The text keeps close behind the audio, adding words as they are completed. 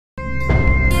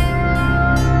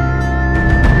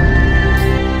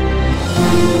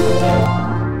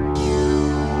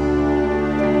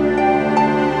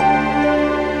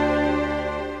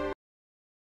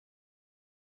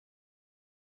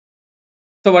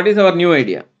So what is our new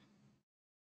idea?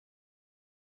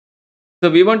 So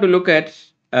we want to look at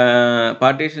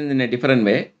partitions in a different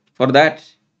way. For that,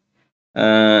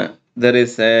 there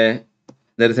is a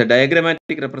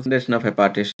diagrammatic representation of a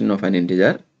partition of an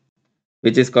integer,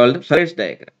 which is called Farage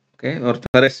diagram, okay, or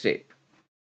Farage shape.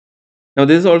 Now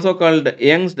this is also called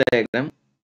Young's diagram.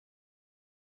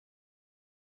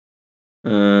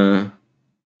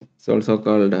 It's also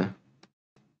called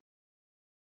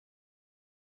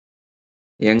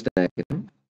Young's diagram.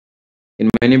 In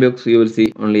many books, you will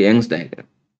see only Young's diagram,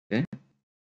 okay,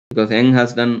 because Young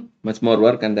has done much more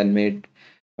work and then made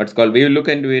what's called. We will look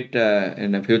into it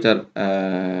in a future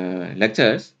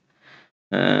lectures.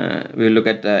 We will look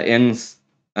at Young's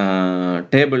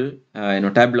table,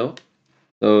 tableau.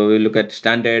 So we look at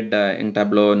standard Young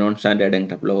tableau, non-standard Young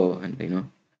tableau, and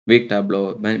weak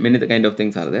tableau. Many kind of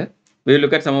things are there. We will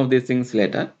look at some of these things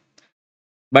later,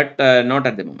 but not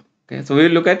at the moment. Okay, so we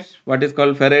will look at what is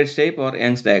called Farage shape or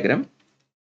Young's diagram,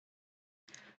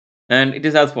 and it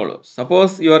is as follows.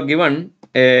 Suppose you are given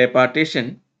a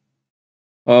partition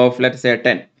of, let's say,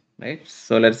 10, right?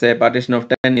 So let's say a partition of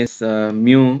 10 is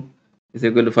mu is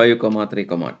equal to 5, 3,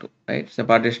 2, right? So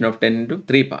partition of 10 into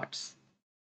 3 parts.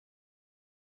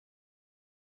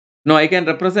 Now I can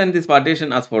represent this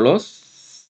partition as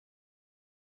follows.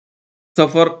 So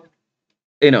for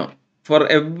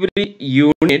every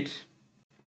unit,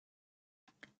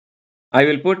 I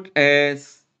will put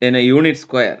in a unit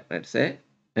square. Let's say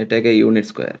I take a unit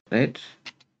square, right?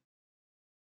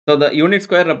 So the unit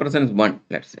square represents 1,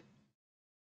 let's say.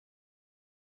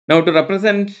 Now to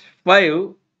represent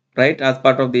 5, right, as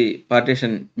part of the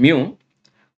partition mu,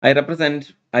 I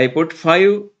put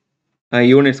 5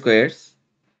 unit squares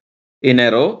in a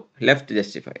row left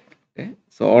justified. Okay,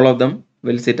 so all of them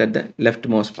will sit at the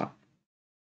leftmost part.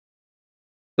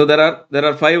 So there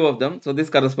are 5 of them. So this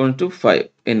corresponds to 5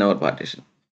 in our partition.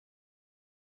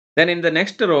 Then in the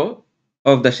next row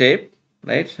of the shape,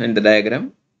 right, in the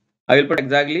diagram, I will put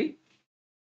exactly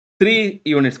 3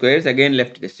 unit squares again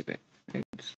left justified. Right?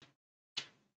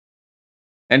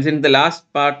 And since the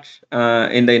last part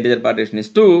in the integer partition is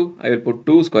 2, I will put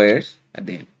 2 squares at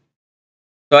the end.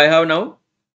 So I have now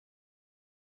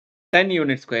 10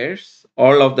 unit squares,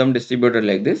 all of them distributed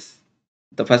like this.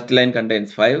 The first line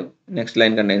contains 5, next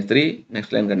line contains 3,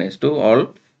 next line contains 2,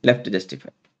 all left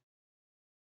justified.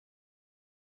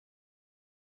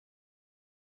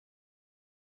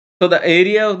 So the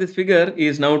area of this figure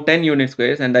is now 10 unit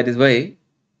squares, and that is why,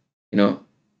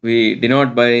 we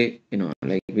denote by,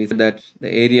 like we said that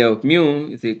the area of mu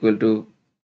is equal to,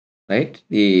 right,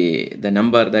 the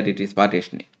number that it is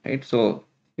partitioning, right? So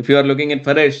if you are looking at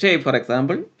Farage shape, for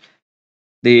example,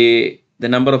 the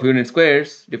number of unit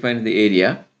squares defines the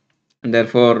area, and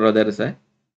therefore there is a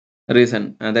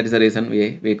reason, that is the reason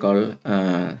we call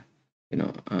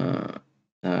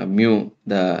mu,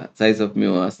 the size of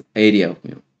mu, as area of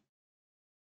mu.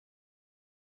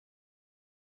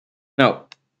 Now,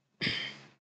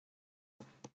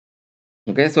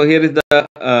 okay, so here is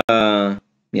the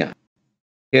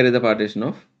here is the partition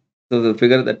of, so the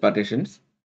figure that partitions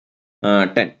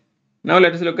 10. Now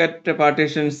let us look at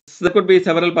partitions. There could be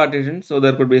several partitions, so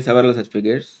there could be several such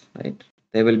figures, right?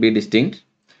 They will be distinct.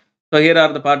 So here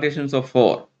are the partitions of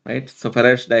 4, right? So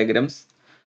Farage diagrams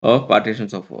of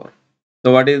partitions of 4.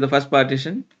 So what is the first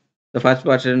partition? The first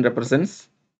partition represents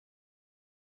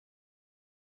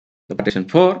the partition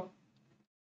 4.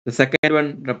 The second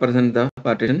one represents the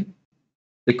partition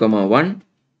 3, 1.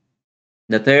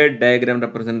 The third diagram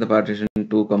represents the partition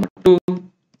 2, 2.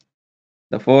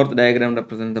 The fourth diagram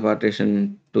represents the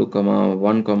partition 2,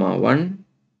 1, 1.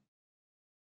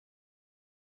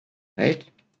 Right?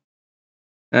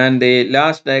 And the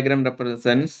last diagram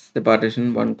represents the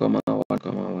partition 1, 1,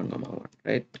 1,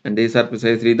 right? And these are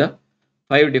precisely the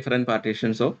 5 different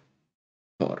partitions of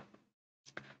 4.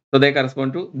 So they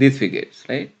correspond to these figures,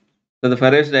 right? So the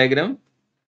Farage diagram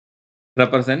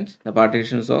represents the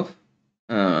partitions of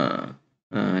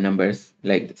numbers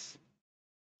like this.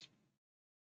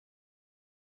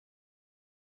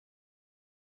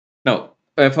 Now,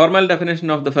 a formal definition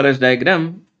of the Farage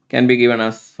diagram can be given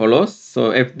as follows.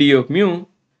 So FD of mu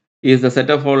is the set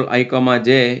of all I,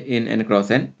 j in n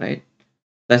cross n, right?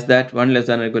 Such that 1 less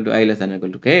than or equal to I less than or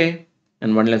equal to k,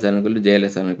 and 1 less than or equal to j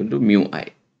less than or equal to mu I.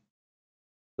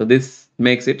 So this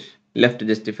makes it left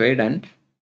justified and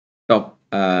top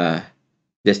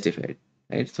justified,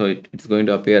 right? So it's going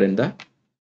to appear in the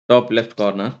top left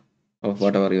corner of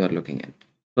whatever you are looking at.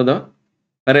 So the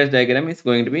Farage diagram is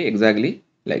going to be exactly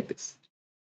like this.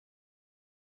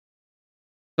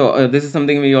 So this is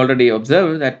something we already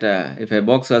observed, that if a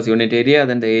box has unit area,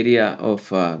 then the area of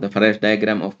the Farage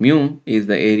diagram of mu is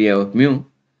the area of mu,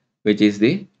 which is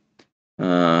the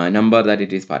number that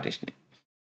it is partitioning.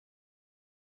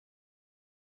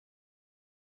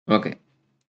 Okay.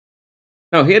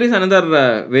 Now here is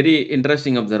another very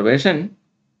interesting observation.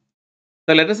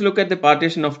 So let us look at the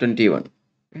partition of 21.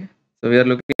 Okay. So we are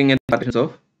looking at partitions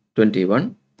of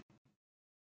 21.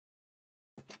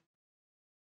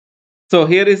 So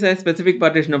here is a specific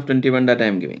partition of 21 that I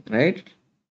am giving, right?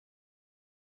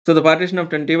 So the partition of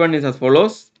 21 is as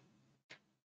follows.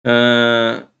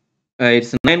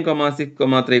 It's 9, 6,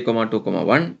 3, 2,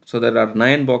 1. So there are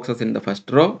 9 boxes in the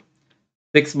first row,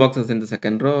 6 boxes in the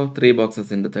second row, 3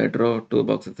 boxes in the third row, 2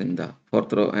 boxes in the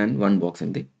fourth row, and 1 box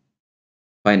in the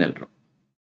final row.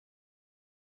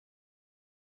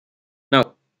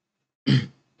 Now,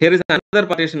 here is another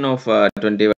partition of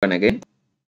 21 again.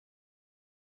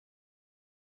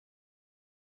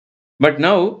 But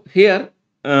now here,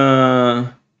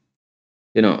 so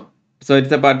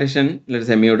it's a partition, let's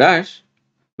say mu dash,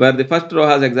 where the first row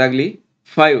has exactly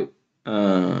 5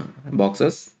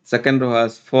 boxes, second row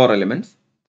has 4 elements,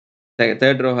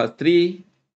 third row has 3,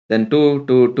 then 2,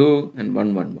 2, 2, and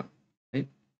 1, 1, 1. Right?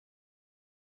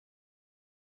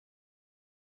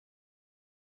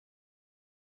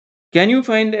 Can you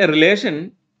find a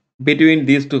relation between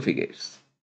these two figures?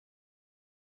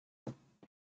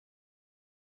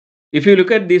 If you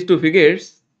look at these two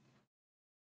figures,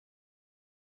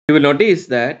 you will notice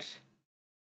that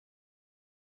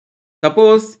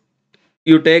suppose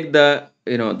you take the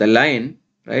line,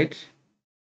 right?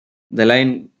 The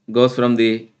line goes from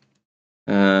the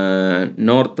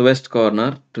northwest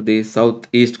corner to the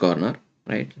southeast corner,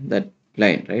 right? That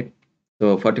line, right?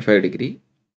 So 45-degree.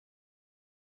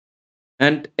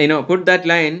 And put that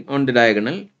line on the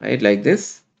diagonal, right? Like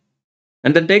this.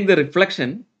 And then take the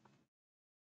reflection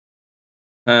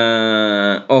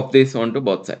of this onto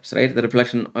both sides, right? The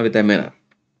reflection with a mirror.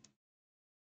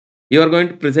 You are going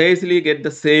to precisely get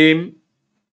the same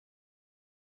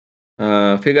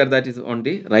figure that is on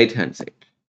the right hand side.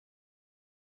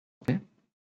 Okay.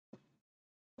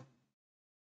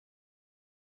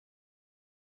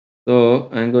 So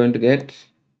I'm going to get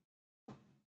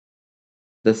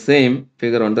the same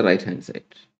figure on the right hand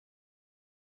side.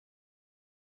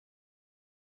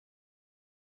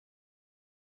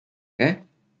 Okay.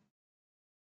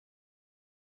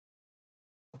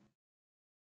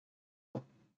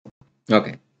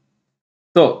 Okay.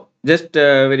 So just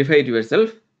verify it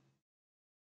yourself.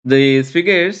 These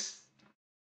figures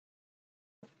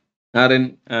are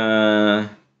in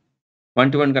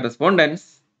one-to-one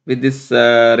correspondence with this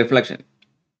reflection.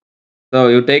 So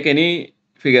you take any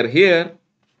figure here,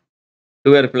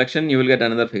 do a reflection, you will get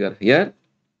another figure here,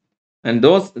 and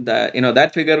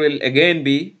that figure will again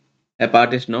be a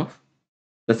partition of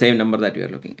the same number that we are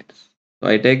looking at. So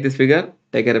I take this figure,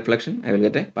 take a reflection, I will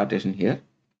get a partition here.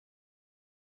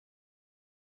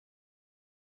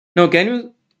 Now can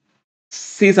you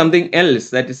see something else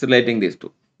that is relating these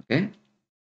two? Okay.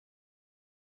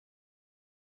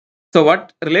 So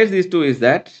what relates these two is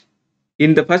that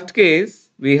in the first case,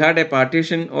 we had a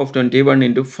partition of 21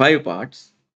 into 5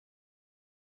 parts.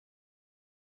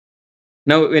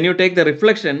 Now, when you take the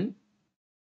reflection,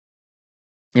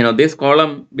 this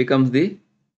column becomes the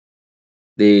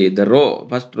row,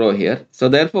 first row here. So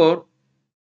therefore,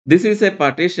 this is a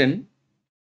partition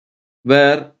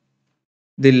where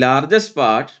the largest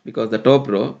part, because the top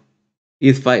row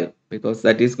is 5, because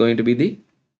that is going to be the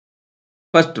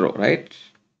first row, right?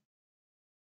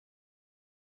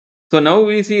 So now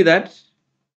we see that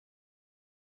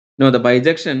the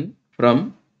bijection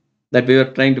from that we were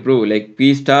trying to prove, like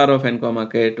P star of n comma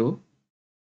k to,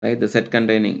 right, the set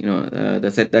containing,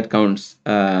 the set that counts,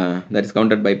 that is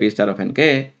counted by P star of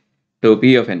nk to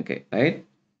P of nk, right,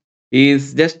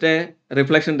 is just a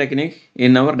reflection technique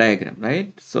in our diagram,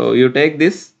 right? So you take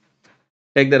this,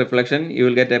 take the reflection, you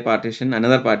will get a partition,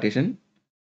 another partition,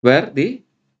 where the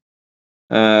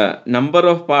number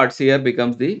of parts here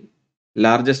becomes the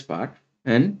largest part,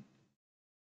 and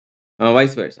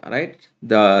vice versa, right?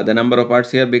 The number of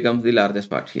parts here becomes the largest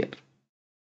part here.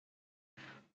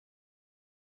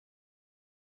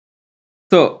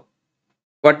 So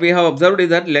what we have observed is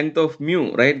that length of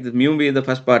mu, right? The mu be the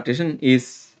first partition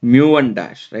is mu1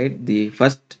 dash, right? The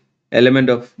first element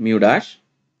of mu dash.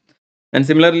 And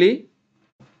similarly,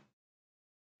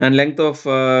 and length of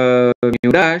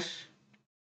mu dash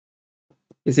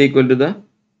is equal to the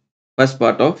first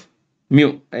part of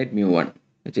mu, right? Mu1,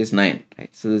 which is 9,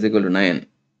 right? So this is equal to 9.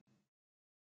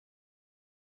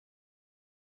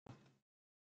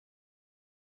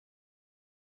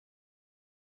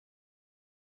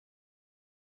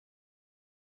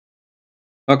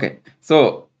 Okay,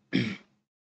 so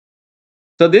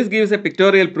So this gives a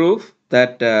pictorial proof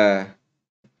that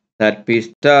that P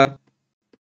star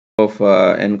of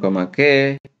n comma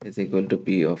k is equal to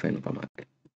P of n comma k.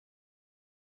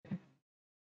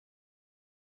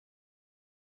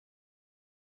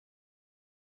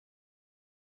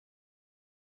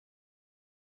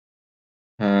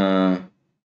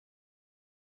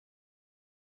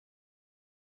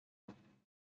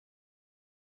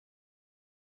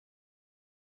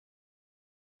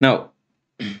 Now,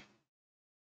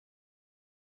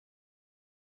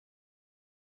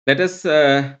 let us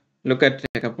look at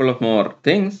a couple of more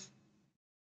things.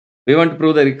 We want to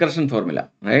prove the recursion formula,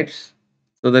 right?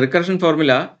 So the recursion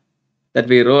formula that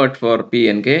we wrote for P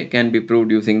and K can be proved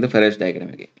using the Farage diagram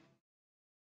again.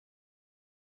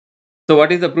 So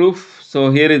what is the proof?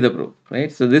 So here is the proof,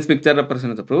 right? So this picture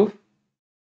represents the proof.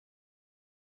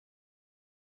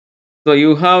 So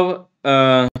you have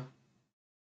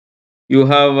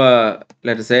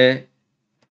let us say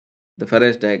the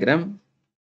Farage diagram,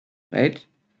 right?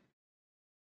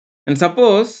 And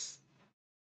suppose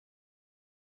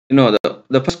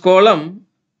the first column,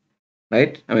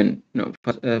 right? I mean,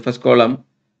 first column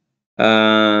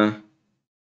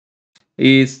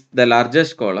is the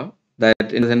largest column.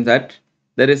 That in the sense that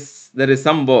there is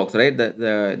some box, right?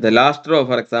 The last row,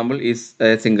 for example, is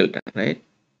a singleton, right?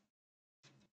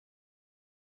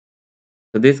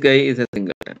 So this guy is a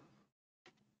singleton.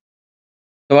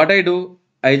 So what I do,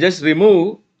 I just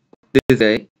remove this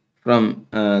guy from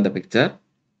the picture,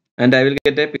 and I will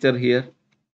get a picture here.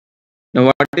 Now,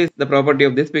 what is the property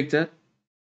of this picture?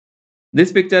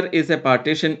 This picture is a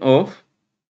partition of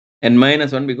n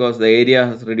minus 1 because the area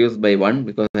has reduced by 1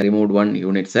 because I removed one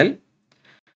unit cell.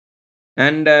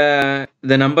 And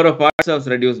the number of parts was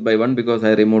reduced by 1 because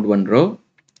I removed one row.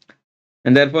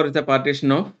 And therefore, it's a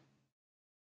partition of,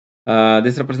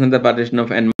 this represents the partition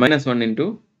of n minus 1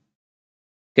 into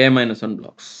k minus 1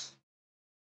 blocks.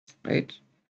 Right?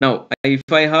 Now, if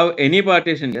I have any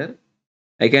partition here,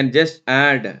 I can just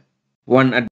add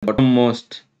one at the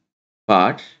bottommost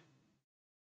part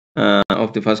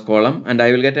of the first column, and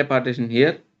I will get a partition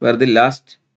here where the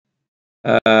last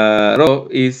row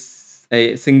is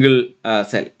a single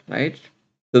cell, right?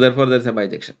 So therefore, there is a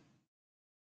bijection.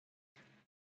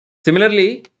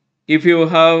 Similarly, if you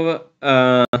have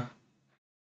at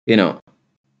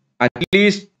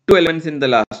least two elements in the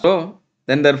last row,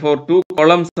 then therefore two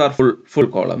columns are full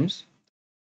columns.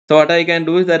 So what I can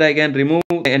do is that I can remove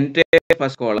the entire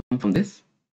first column from this,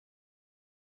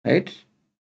 right?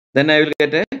 Then I will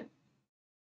get a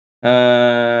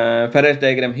Farage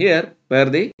diagram here where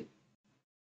the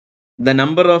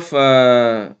number of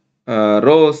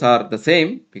rows are the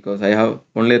same because I have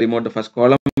only removed the first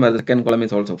column, where the second column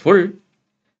is also full.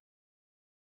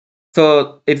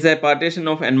 So it's a partition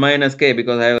of n minus k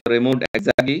because I have removed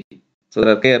exactly, so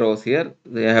there are k rows here,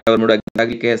 I have removed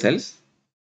exactly k cells,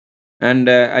 and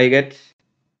I get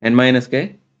n minus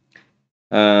k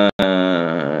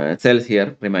cells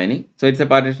here remaining. So it's a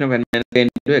partition of n minus k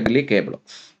into exactly k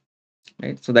blocks,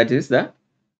 right? So that is the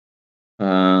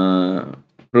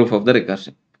proof of the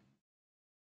recursion.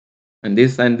 And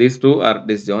these two are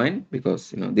disjoint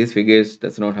because these figures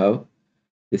does not have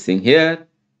this thing here,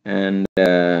 and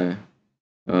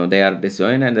they are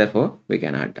disjoint, and therefore we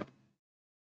can add them.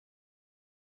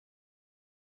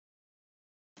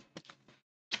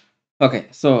 Okay,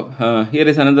 so here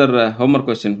is another homework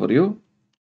question for you.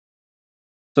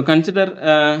 So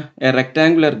consider a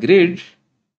rectangular grid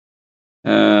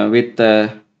with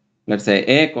let's say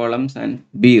A columns and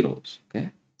B rows.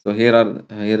 Okay, so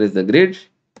here is the grid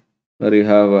where you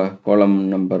have column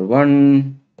number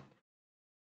 1,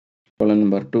 column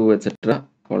number 2, etc.,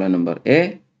 column number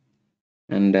A,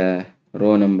 and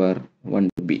row number 1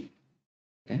 to B.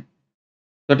 Okay,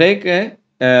 so take a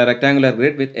rectangular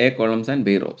grid with A columns and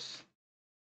B rows.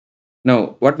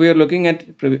 Now, what we are looking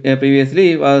at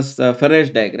previously was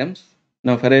Farage diagrams.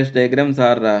 Now, Farage diagrams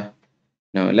are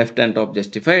left and top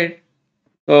justified.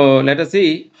 So, let us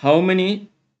see how many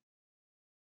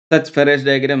such Farage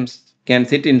diagrams can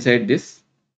sit inside this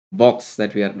box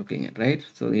that we are looking at, right?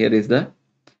 So, here is the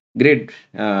grid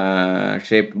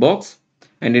shaped box,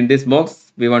 and in this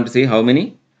box, we want to see how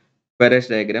many Farage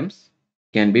diagrams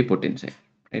can be put inside.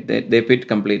 Right? They fit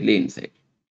completely inside.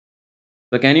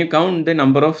 So can you count the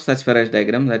number of such Farage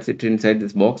diagrams that sit inside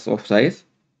this box of size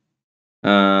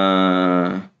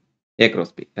A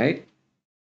cross B, right?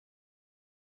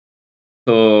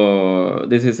 So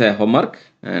this is a homework,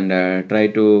 and try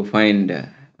to find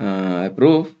a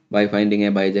proof by finding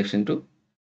a bijection to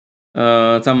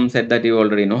some set that you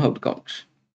already know how to count.